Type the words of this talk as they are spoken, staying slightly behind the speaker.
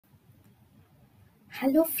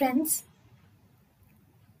Hello friends,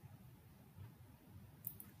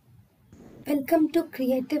 welcome to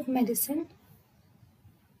Creative Medicine.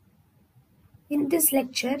 In this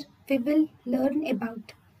lecture, we will learn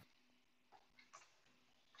about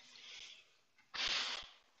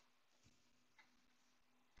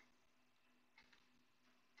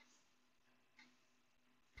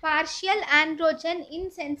partial androgen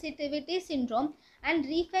insensitivity syndrome and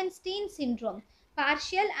Riefenstein syndrome.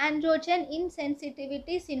 Partial androgen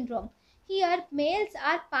insensitivity syndrome. Here, males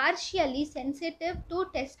are partially sensitive to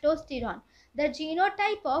testosterone. The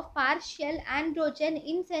genotype of partial androgen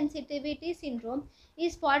insensitivity syndrome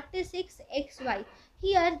is 46XY.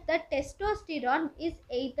 Here, the testosterone is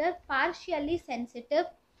either partially sensitive,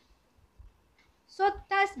 so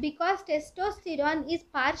thus because testosterone is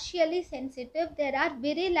partially sensitive, there are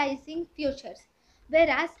virilizing features.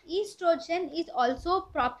 Whereas estrogen is also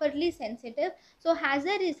properly sensitive, so as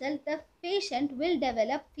a result, the patient will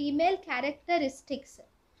develop female characteristics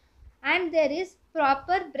and there is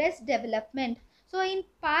proper breast development. So in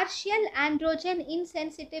partial androgen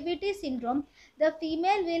insensitivity syndrome, the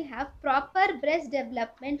female will have proper breast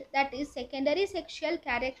development, that is secondary sexual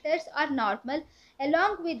characters are normal.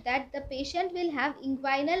 Along with that, the patient will have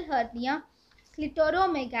inguinal hernia,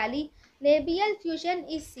 clitoromegaly, labial fusion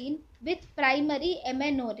is seen with primary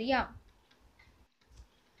amenorrhea.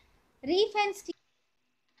 Riefenstein.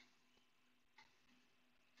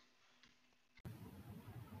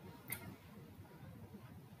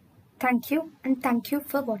 thank you and thank you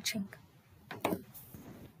for watching.